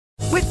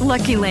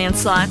Lucky Land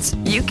Slots,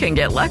 you can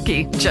get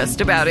lucky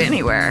just about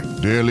anywhere.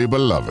 Dearly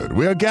beloved,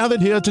 we are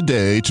gathered here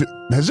today to...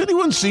 Has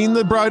anyone seen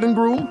the bride and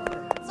groom?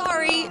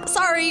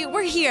 Sorry,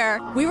 we're here.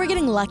 We were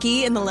getting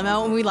lucky in the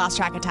limo and we lost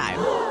track of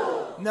time.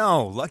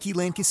 No, Lucky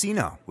Land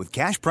Casino, with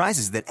cash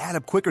prizes that add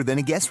up quicker than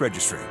a guest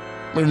registry.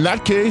 In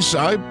that case,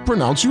 I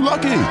pronounce you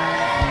lucky.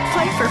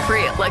 Play for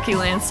free at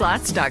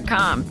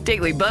LuckyLandSlots.com.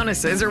 Daily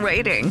bonuses are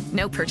waiting.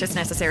 No purchase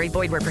necessary.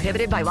 Void where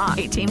prohibited by law.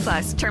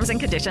 18+. Terms and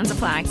conditions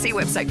apply. See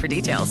website for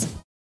details.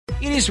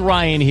 It is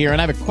Ryan here, and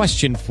I have a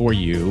question for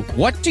you.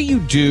 What do you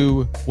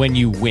do when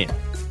you win?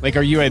 Like,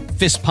 are you a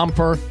fist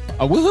pumper,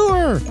 a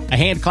woohooer, a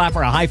hand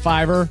clapper, a high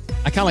fiver?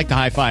 I kind of like the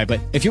high five, but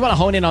if you want to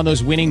hone in on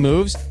those winning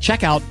moves,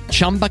 check out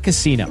Chumba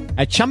Casino.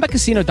 At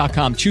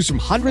ChumbaCasino.com, choose from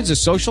hundreds of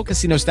social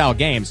casino-style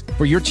games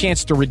for your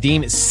chance to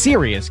redeem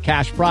serious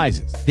cash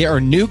prizes. There are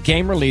new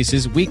game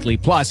releases weekly,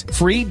 plus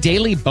free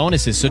daily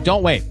bonuses, so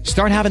don't wait.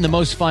 Start having the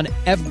most fun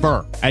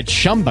ever at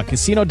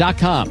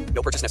ChumbaCasino.com.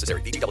 No purchase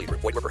necessary. VGW.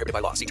 Void where prohibited by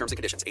law. See terms and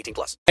conditions.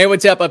 18+. Hey,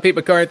 what's up? I'm Pete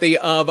McCarthy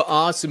of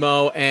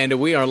Osmo, and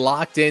we are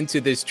locked into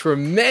this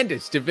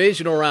tremendous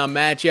divisional round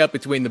matchup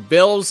between the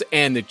Bills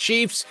and the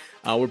Chiefs.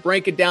 We're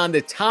breaking down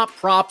the top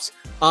props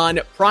on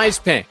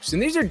PrizePicks.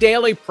 And these are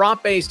daily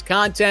prop-based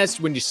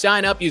contests. When you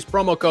sign up, use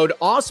promo code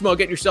OSMO,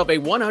 get yourself a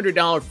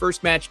 $100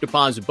 first match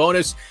deposit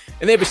bonus.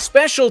 And they have a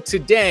special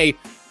today.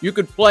 You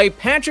could play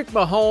Patrick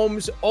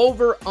Mahomes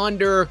over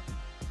under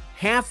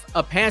half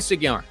a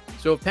passing yard.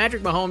 So if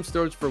Patrick Mahomes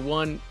throws for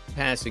one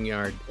passing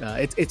yard,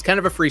 it's kind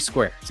of a free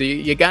square. So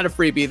you got a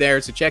freebie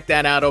there. So check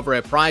that out over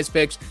at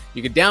PrizePicks.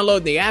 You can download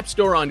in the App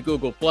Store on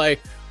Google Play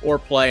or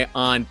play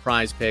on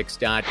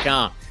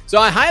PrizePicks.com. So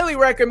I highly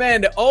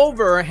recommend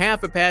over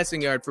half a passing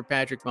yard for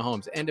Patrick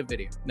Mahomes. End of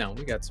video. No,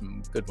 we got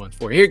some good ones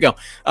for you. Here you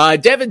go.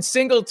 Devin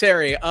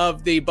Singletary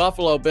of the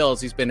Buffalo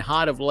Bills. He's been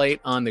hot of late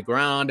on the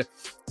ground.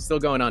 Still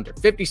going under.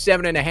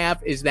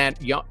 57.5 is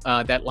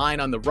that line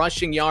on the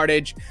rushing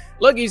yardage.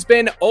 Look, he's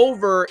been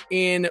over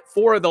in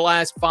 4 of the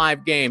last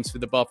 5 games for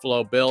the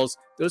Buffalo Bills.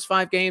 Those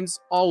 5 games,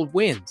 all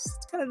wins.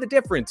 It's kind of the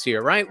difference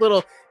here, right?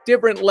 Little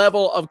different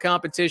level of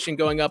competition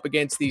going up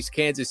against these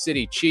Kansas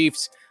City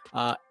Chiefs.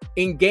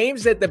 In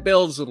games that the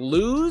Bills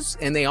lose,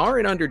 and they are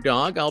an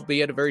underdog,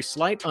 albeit a very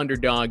slight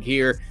underdog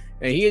here,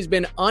 he has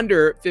been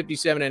under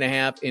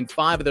 57.5 in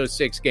 5 of those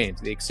 6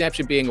 games, the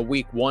exception being a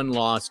week 1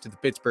 loss to the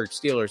Pittsburgh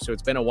Steelers, so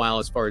it's been a while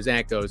as far as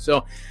that goes.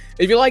 So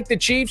if you like the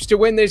Chiefs to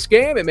win this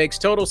game, it makes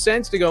total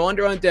sense to go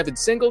under on Devin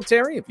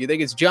Singletary. If you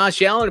think it's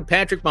Josh Allen and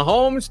Patrick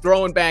Mahomes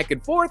throwing back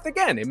and forth,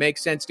 again, it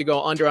makes sense to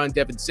go under on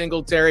Devin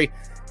Singletary.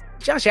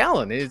 Josh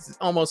Allen is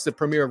almost the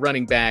premier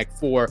running back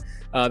for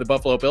the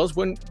Buffalo Bills.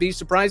 Wouldn't be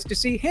surprised to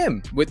see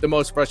him with the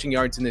most rushing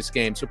yards in this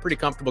game. So pretty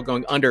comfortable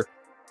going under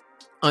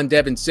on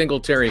Devin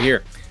Singletary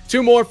here.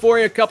 2 more for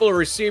you, a couple of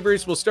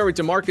receivers. We'll start with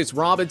Demarcus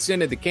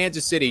Robinson of the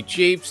Kansas City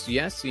Chiefs.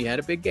 Yes, he had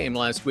a big game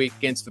last week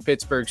against the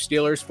Pittsburgh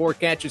Steelers. 4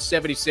 catches,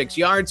 76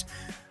 yards.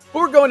 But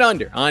we're going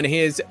under on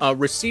his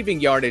receiving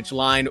yardage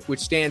line,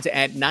 which stands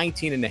at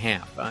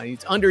 19.5.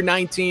 He's under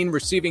 19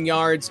 receiving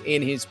yards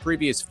in his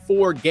previous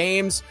 4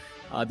 games.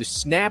 The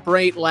snap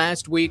rate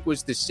last week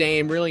was the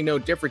same. Really no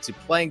difference in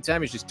playing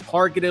time. It's just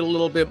targeted a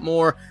little bit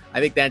more.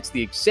 I think that's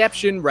the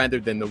exception rather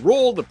than the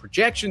rule. The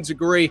projections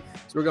agree.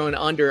 So we're going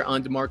under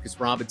on Demarcus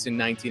Robinson,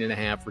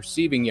 19.5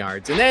 receiving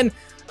yards. And then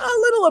a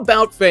little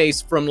about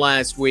face from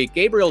last week.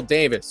 Gabriel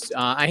Davis.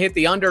 I hit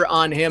the under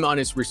on him on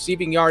his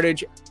receiving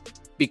yardage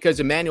because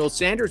Emmanuel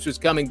Sanders was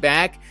coming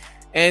back.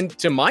 And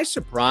to my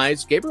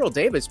surprise, Gabriel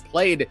Davis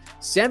played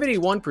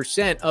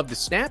 71% of the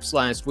snaps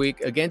last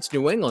week against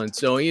New England.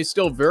 So he is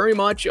still very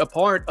much a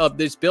part of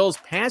this Bills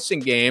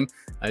passing game.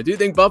 I do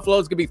think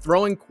Buffalo's going to be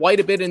throwing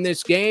quite a bit in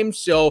this game.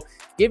 So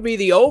give me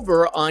the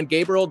over on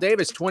Gabriel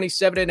Davis,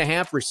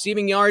 27.5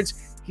 receiving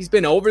yards. He's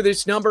been over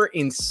this number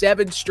in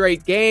 7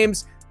 straight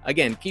games.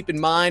 Again, keep in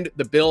mind,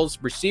 the Bills'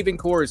 receiving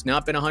core has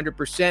not been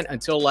 100%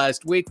 until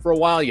last week for a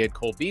while. You had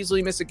Cole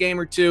Beasley miss a game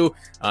or 2.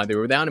 They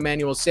were without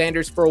Emmanuel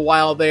Sanders for a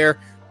while there.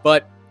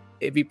 But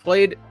if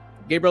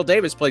Gabriel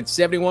Davis played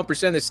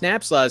 71% of the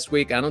snaps last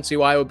week, I don't see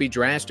why it would be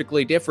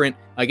drastically different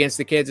against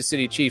the Kansas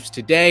City Chiefs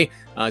today.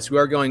 So we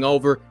are going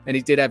over, and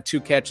he did have 2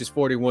 catches,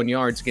 41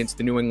 yards against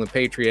the New England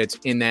Patriots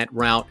in that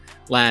route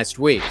last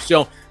week.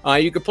 So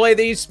you can play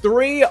these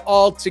 3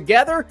 all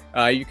together.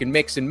 You can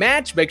mix and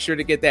match. Make sure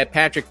to get that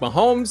Patrick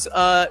Mahomes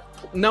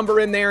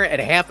number in there at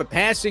half a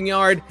passing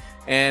yard.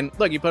 And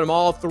look, you put them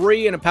all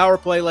 3 in a power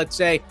play, let's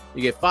say,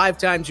 you get 5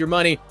 times your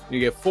money. You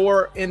get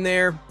 4 in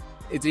there.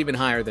 It's even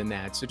higher than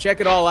that. So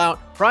check it all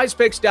out.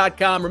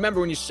 PrizePicks.com. Remember,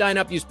 when you sign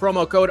up, use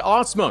promo code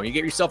OSMO. You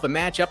get yourself a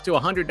match up to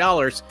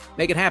 $100.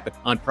 Make it happen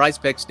on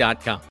PrizePicks.com.